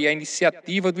tolhe a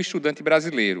iniciativa do estudante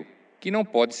brasileiro, que não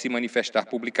pode se manifestar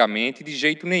publicamente de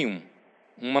jeito nenhum.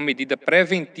 Uma medida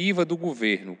preventiva do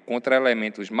governo contra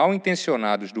elementos mal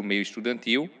intencionados do meio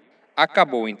estudantil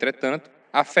acabou, entretanto,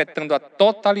 afetando a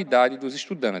totalidade dos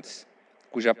estudantes,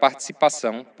 cuja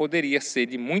participação poderia ser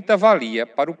de muita valia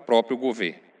para o próprio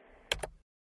governo.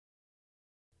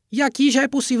 E aqui já é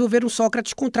possível ver um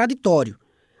Sócrates contraditório.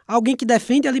 Alguém que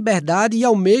defende a liberdade e,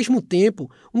 ao mesmo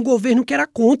tempo, um governo que era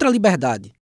contra a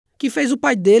liberdade, que fez o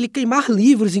pai dele queimar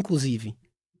livros, inclusive.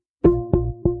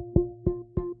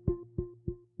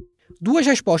 2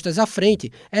 respostas à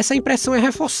frente, essa impressão é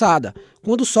reforçada,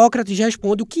 quando Sócrates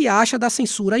responde o que acha da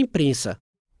censura à imprensa.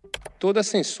 Toda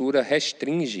censura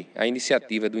restringe a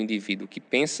iniciativa do indivíduo que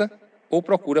pensa ou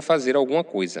procura fazer alguma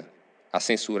coisa. A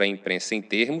censura à imprensa em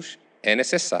termos é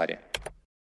necessária.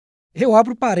 Eu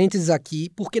abro parênteses aqui,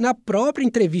 porque na própria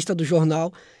entrevista do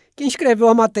jornal, quem escreveu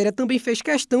a matéria também fez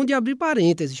questão de abrir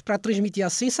parênteses para transmitir a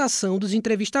sensação dos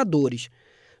entrevistadores.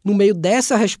 No meio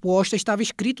dessa resposta estava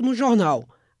escrito no jornal,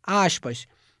 aspas,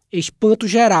 espanto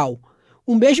geral.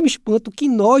 O mesmo espanto que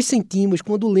nós sentimos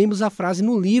quando lemos a frase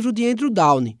no livro de Andrew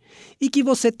Downey e que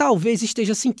você talvez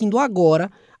esteja sentindo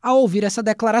agora ao ouvir essa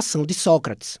declaração de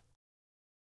Sócrates.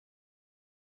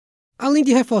 Além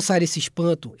de reforçar esse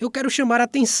espanto, eu quero chamar a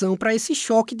atenção para esse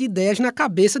choque de ideias na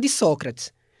cabeça de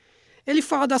Sócrates. Ele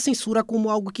fala da censura como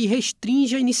algo que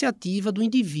restringe a iniciativa do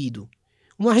indivíduo,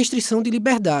 uma restrição de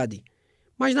liberdade,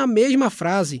 mas na mesma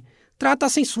frase trata a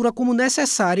censura como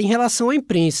necessária em relação à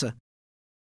imprensa.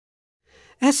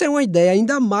 Essa é uma ideia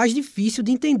ainda mais difícil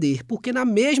de entender, porque na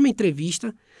mesma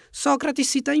entrevista, Sócrates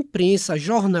cita a imprensa,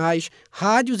 jornais,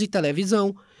 rádios e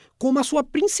televisão como a sua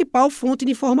principal fonte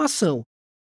de informação.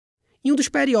 E um dos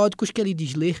periódicos que ele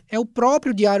diz ler é o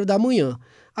próprio Diário da Manhã,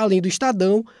 além do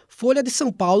Estadão, Folha de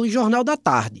São Paulo e Jornal da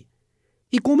Tarde.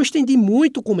 E como estendi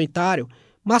muito o comentário,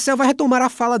 Marcel vai retomar a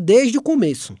fala desde o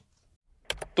começo.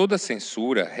 Toda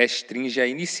censura restringe a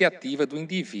iniciativa do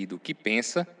indivíduo que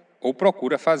pensa ou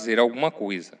procura fazer alguma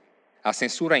coisa. A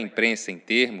censura à imprensa em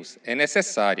termos é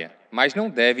necessária, mas não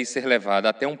deve ser levada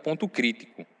até um ponto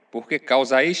crítico, porque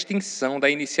causa a extinção da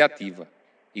iniciativa.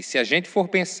 E se a gente for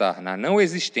pensar na não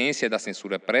existência da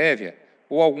censura prévia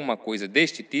ou alguma coisa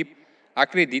deste tipo,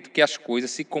 acredito que as coisas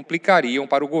se complicariam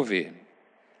para o governo.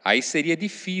 Aí seria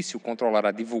difícil controlar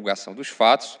a divulgação dos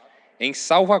fatos em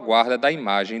salvaguarda da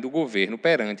imagem do governo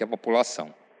perante a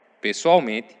população.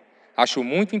 Pessoalmente, acho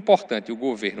muito importante o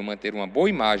governo manter uma boa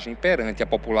imagem perante a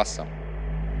população.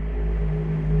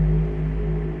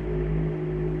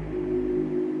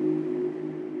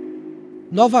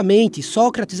 Novamente,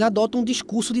 Sócrates adota um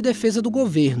discurso de defesa do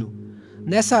governo.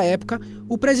 Nessa época,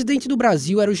 o presidente do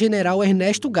Brasil era o general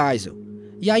Ernesto Geisel,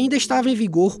 e ainda estava em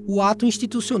vigor o ato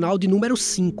institucional de número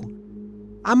 5,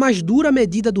 a mais dura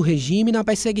medida do regime na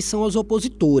perseguição aos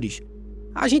opositores.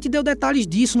 A gente deu detalhes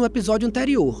disso no episódio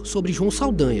anterior, sobre João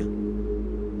Saldanha.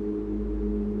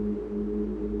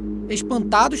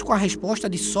 Espantados com a resposta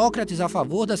de Sócrates a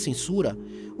favor da censura,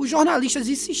 os jornalistas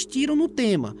insistiram no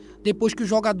tema, depois que o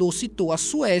jogador citou a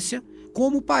Suécia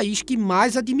como o país que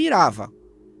mais admirava.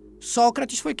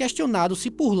 Sócrates foi questionado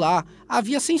se por lá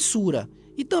havia censura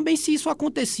e também se isso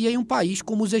acontecia em um país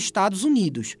como os Estados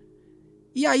Unidos.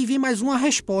 E aí vem mais uma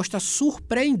resposta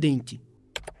surpreendente.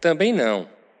 Também não,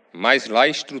 mas lá a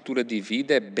estrutura de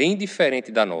vida é bem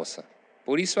diferente da nossa.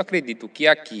 Por isso acredito que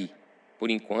aqui,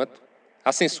 por enquanto,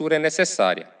 a censura é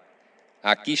necessária.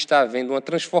 Aqui está havendo uma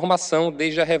transformação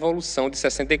desde a Revolução de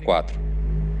 64.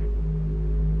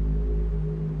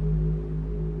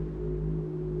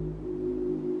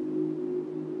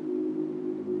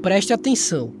 Preste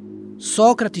atenção.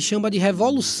 Sócrates chama de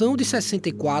Revolução de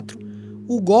 64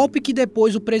 o golpe que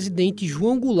depôs o presidente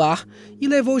João Goulart e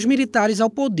levou os militares ao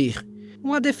poder.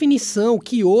 Uma definição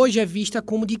que hoje é vista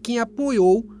como de quem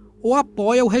apoiou ou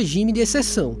apoia o regime de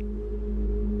exceção.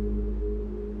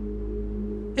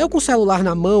 Eu, com o celular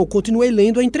na mão, continuei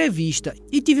lendo a entrevista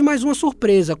e tive mais uma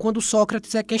surpresa quando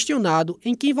Sócrates é questionado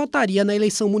em quem votaria na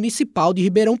eleição municipal de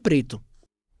Ribeirão Preto.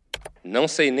 Não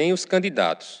sei nem os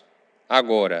candidatos.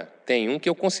 Agora, tem um que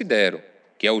eu considero,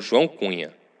 que é o João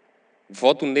Cunha.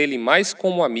 Voto nele mais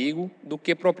como amigo do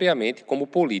que propriamente como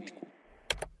político.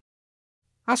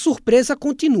 A surpresa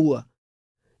continua.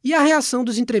 E a reação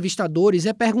dos entrevistadores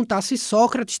é perguntar se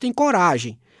Sócrates tem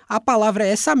coragem. A palavra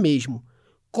é essa mesmo.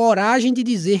 Coragem de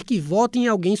dizer que vota em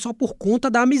alguém só por conta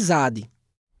da amizade.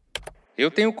 Eu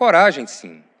tenho coragem,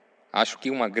 sim. Acho que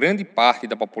uma grande parte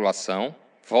da população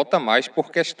vota mais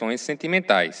por questões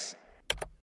sentimentais.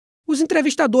 Os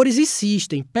entrevistadores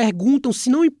insistem, perguntam se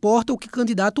não importa o que o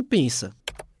candidato pensa.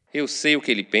 Eu sei o que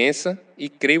ele pensa e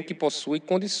creio que possui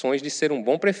condições de ser um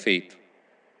bom prefeito.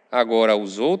 Agora,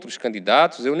 os outros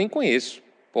candidatos eu nem conheço,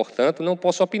 portanto não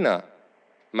posso opinar.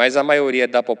 Mas a maioria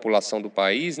da população do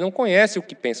país não conhece o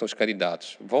que pensam os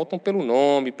candidatos. Votam pelo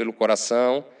nome, pelo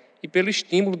coração e pelo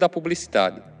estímulo da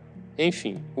publicidade.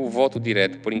 Enfim, o voto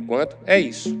direto, por enquanto, é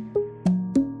isso.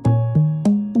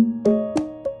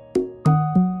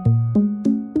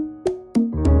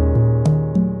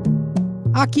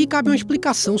 Aqui cabe uma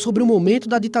explicação sobre o momento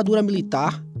da ditadura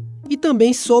militar e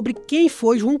também sobre quem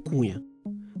foi João Cunha.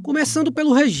 Começando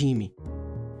pelo regime.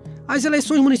 As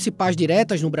eleições municipais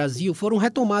diretas no Brasil foram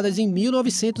retomadas em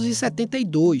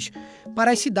 1972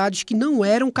 para as cidades que não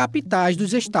eram capitais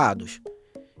dos estados.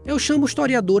 Eu chamo o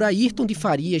historiador Ayrton de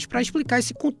Farias para explicar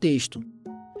esse contexto.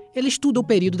 Ele estuda o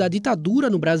período da ditadura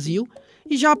no Brasil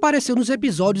e já apareceu nos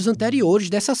episódios anteriores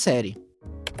dessa série.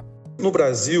 No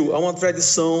Brasil, há uma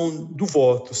tradição do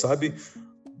voto, sabe?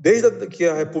 Desde que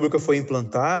a República foi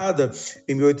implantada,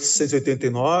 em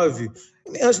 1889,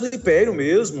 antes do Império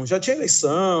mesmo, já tinha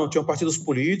eleição, tinham partidos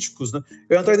políticos, né?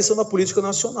 É uma tradição da política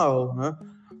nacional, né?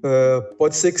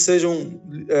 Pode ser que sejam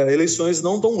eleições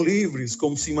não tão livres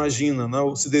como se imagina, né,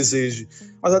 ou se deseje,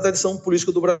 mas a tradição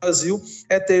política do Brasil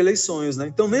é ter eleições, né?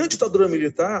 Então, nem a ditadura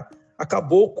militar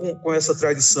acabou com essa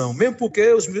tradição, mesmo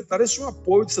porque os militares tinham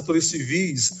apoio de setores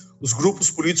civis, os grupos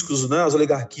políticos, né, as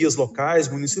oligarquias locais,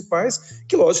 municipais,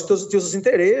 que, lógico, tinham seus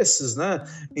interesses, né,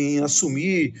 em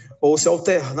assumir ou se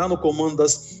alternar no comando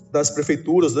das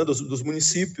prefeituras, né, dos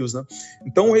municípios, né.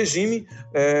 Então, o regime,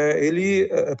 ele,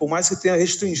 por mais que tenha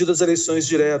restringido as eleições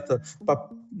diretas para,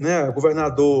 né,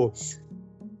 governador,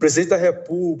 presidente da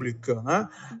República, né,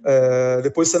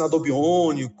 depois senador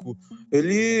biônico,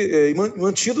 ele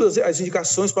mantido as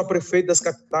indicações para prefeito das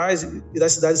capitais e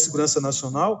das cidades de segurança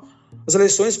nacional, as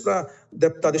eleições para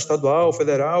deputado estadual,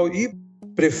 federal e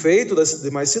prefeito das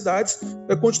demais cidades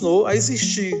continuou a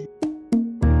existir.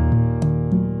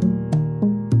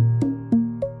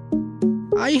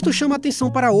 Ayrton chama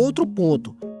atenção para outro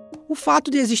ponto. O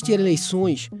fato de existir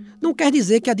eleições não quer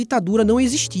dizer que a ditadura não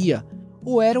existia,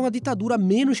 ou eram a ditadura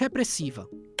menos repressiva?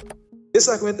 Esse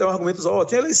argumento é um argumento,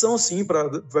 tinha eleição sim para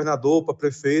governador, para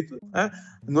prefeito, né?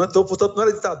 Então, portanto, não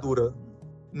era ditadura.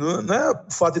 Não é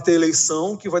o fato de ter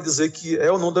eleição que vai dizer que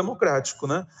é ou não democrático,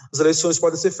 né? As eleições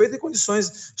podem ser feitas em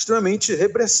condições extremamente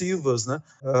repressivas, né?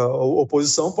 A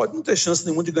oposição pode não ter chance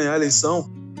nenhuma de ganhar a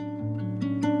eleição.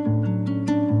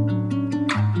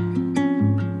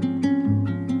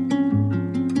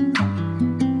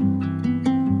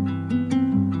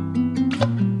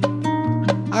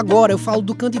 Agora eu falo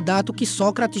do candidato que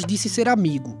Sócrates disse ser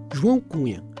amigo, João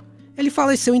Cunha. Ele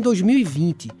faleceu em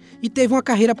 2020 e teve uma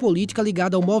carreira política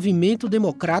ligada ao Movimento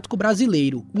Democrático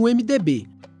Brasileiro, o MDB.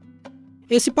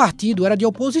 Esse partido era de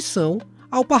oposição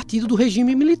ao partido do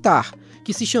regime militar,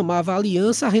 que se chamava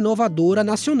Aliança Renovadora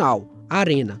Nacional,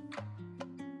 ARENA.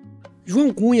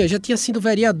 João Cunha já tinha sido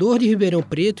vereador de Ribeirão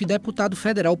Preto e deputado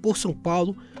federal por São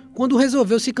Paulo quando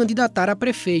resolveu se candidatar a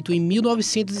prefeito em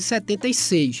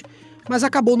 1976, mas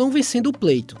acabou não vencendo o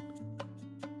pleito.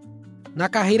 Na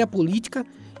carreira política,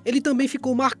 ele também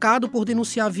ficou marcado por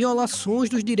denunciar violações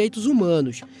dos direitos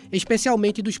humanos,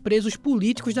 especialmente dos presos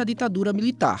políticos da ditadura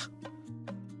militar.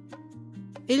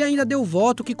 Ele ainda deu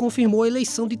voto que confirmou a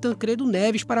eleição de Tancredo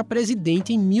Neves para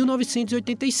presidente em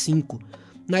 1985,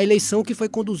 na eleição que foi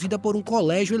conduzida por um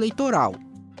colégio eleitoral.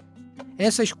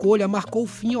 Essa escolha marcou o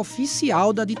fim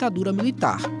oficial da ditadura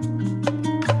militar.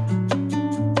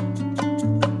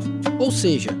 Ou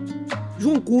seja,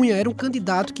 João Cunha era um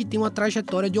candidato que tem uma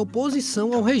trajetória de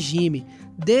oposição ao regime,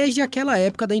 desde aquela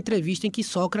época da entrevista em que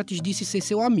Sócrates disse ser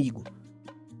seu amigo.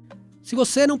 Se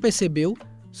você não percebeu,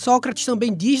 Sócrates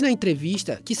também diz na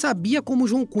entrevista que sabia como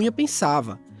João Cunha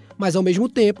pensava, mas ao mesmo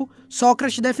tempo,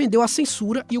 Sócrates defendeu a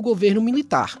censura e o governo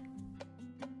militar.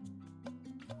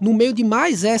 No meio de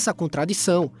mais essa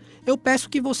contradição, eu peço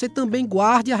que você também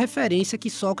guarde a referência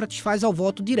que Sócrates faz ao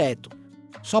voto direto.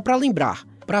 Só para lembrar,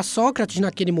 para Sócrates,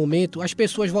 naquele momento, as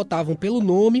pessoas votavam pelo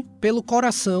nome, pelo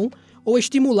coração ou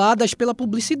estimuladas pela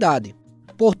publicidade.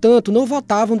 Portanto, não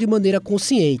votavam de maneira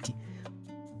consciente.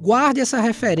 Guarde essa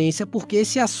referência porque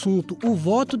esse assunto, o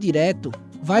voto direto,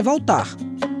 vai voltar.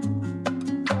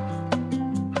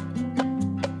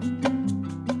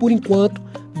 Por enquanto,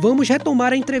 vamos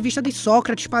retomar a entrevista de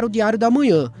Sócrates para o Diário da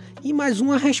Manhã e mais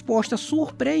uma resposta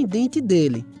surpreendente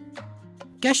dele.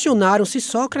 Questionaram se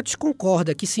Sócrates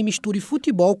concorda que se misture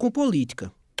futebol com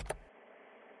política.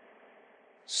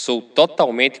 Sou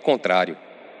totalmente contrário.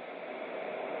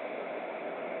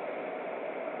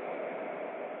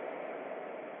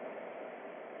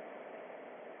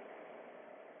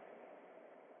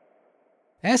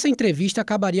 Essa entrevista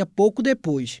acabaria pouco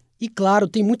depois, e claro,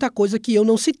 tem muita coisa que eu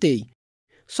não citei.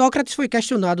 Sócrates foi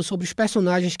questionado sobre os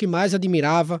personagens que mais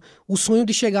admirava, o sonho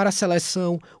de chegar à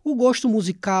seleção, o gosto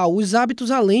musical, os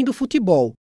hábitos além do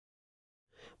futebol.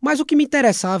 Mas o que me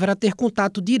interessava era ter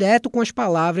contato direto com as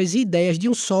palavras e ideias de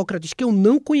um Sócrates que eu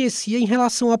não conhecia em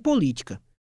relação à política.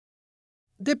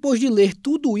 Depois de ler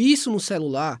tudo isso no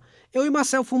celular, eu e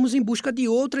Marcel fomos em busca de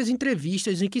outras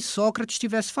entrevistas em que Sócrates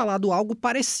tivesse falado algo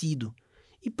parecido.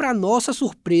 E, para nossa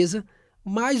surpresa,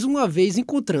 mais uma vez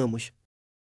encontramos.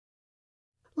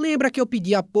 Lembra que eu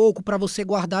pedi há pouco para você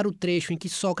guardar o trecho em que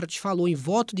Sócrates falou em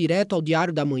voto direto ao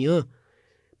Diário da Manhã?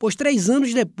 Pois 3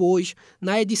 anos depois,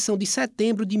 na edição de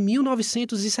setembro de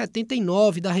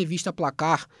 1979 da revista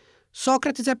Placar,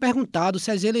 Sócrates é perguntado se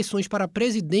as eleições para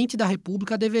presidente da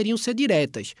República deveriam ser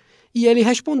diretas. E ele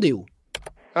respondeu: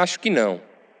 Acho que não.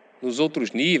 Nos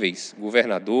outros níveis,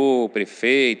 governador,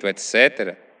 prefeito,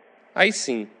 etc., aí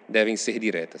sim devem ser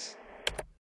diretas.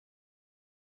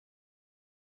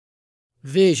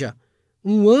 Veja,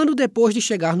 1 ano depois de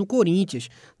chegar no Corinthians,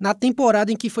 na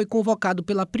temporada em que foi convocado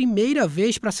pela primeira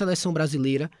vez para a seleção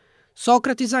brasileira,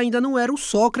 Sócrates ainda não era o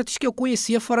Sócrates que eu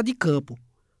conhecia fora de campo.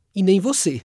 E nem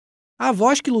você. A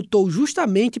voz que lutou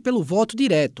justamente pelo voto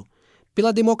direto,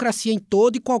 pela democracia em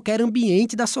todo e qualquer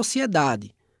ambiente da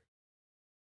sociedade.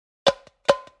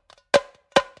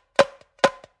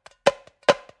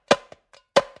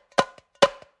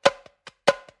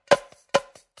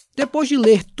 Depois de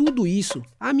ler tudo isso,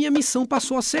 a minha missão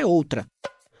passou a ser outra.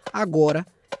 Agora,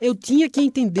 eu tinha que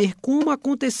entender como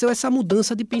aconteceu essa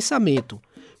mudança de pensamento,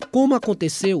 como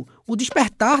aconteceu o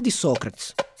despertar de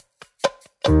Sócrates.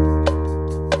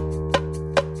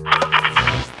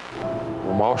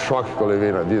 O maior choque que eu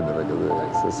levei na vida, né? Quer dizer,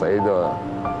 você sair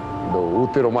do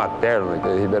útero materno,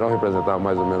 né? Ribeirão representava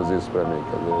mais ou menos isso para mim.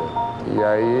 Quer dizer, e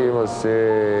aí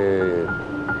você...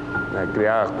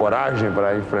 criar coragem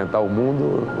para enfrentar o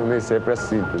mundo nem sempre é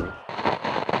simples.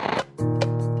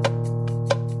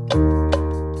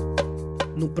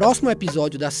 No próximo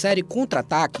episódio da série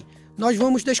Contra-Ataque, nós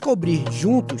vamos descobrir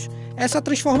juntos essa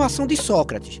transformação de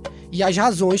Sócrates e as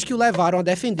razões que o levaram a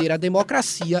defender a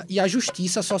democracia e a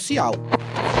justiça social.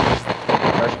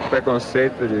 Eu acho que o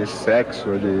preconceito de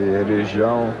sexo, de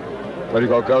religião ou de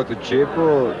qualquer outro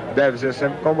tipo deve ser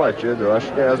sempre combatido. Eu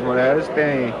acho que as mulheres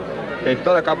têm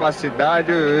toda a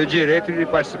capacidade e o direito de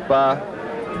participar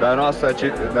da nossa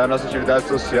atividade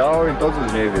social em todos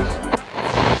os níveis.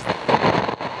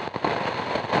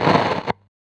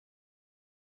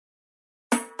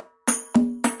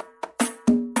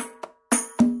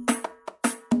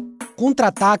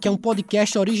 Contra-Ataque é um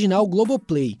podcast original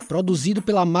Globoplay, produzido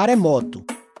pela Maremoto.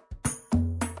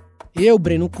 Eu,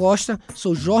 Breno Costa,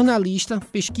 sou jornalista,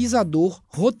 pesquisador,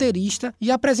 roteirista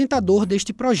e apresentador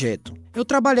deste projeto. Eu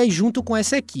trabalhei junto com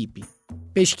essa equipe.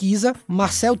 Pesquisa,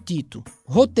 Marcel Tito.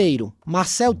 Roteiro,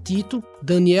 Marcel Tito,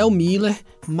 Daniel Miller,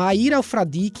 Maíra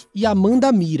Alfradique e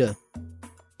Amanda Mira.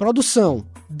 Produção,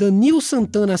 Danilo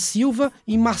Santana Silva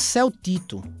e Marcel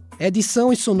Tito.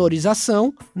 Edição e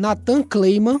sonorização, Nathan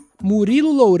Kleiman,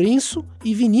 Murilo Lourenço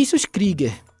e Vinícius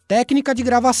Krieger. Técnica de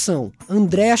gravação,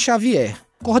 Andréa Xavier.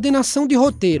 Coordenação de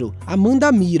roteiro,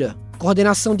 Amanda Mira.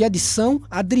 Coordenação de edição,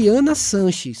 Adriana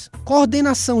Sanches.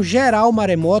 Coordenação geral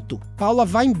Maremoto, Paula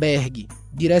Weinberg.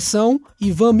 Direção,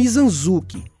 Ivan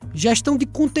Mizanzuki. Gestão de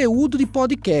conteúdo de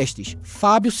podcasts,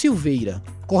 Fábio Silveira.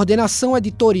 Coordenação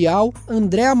editorial,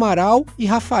 André Amaral e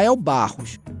Rafael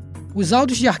Barros. Os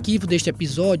áudios de arquivo deste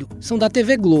episódio são da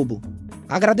TV Globo.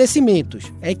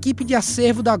 Agradecimentos, a equipe de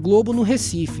acervo da Globo no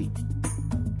Recife.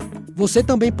 Você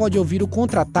também pode ouvir o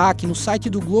Contra-Ataque no site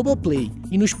do Globoplay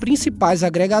e nos principais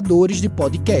agregadores de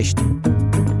podcast.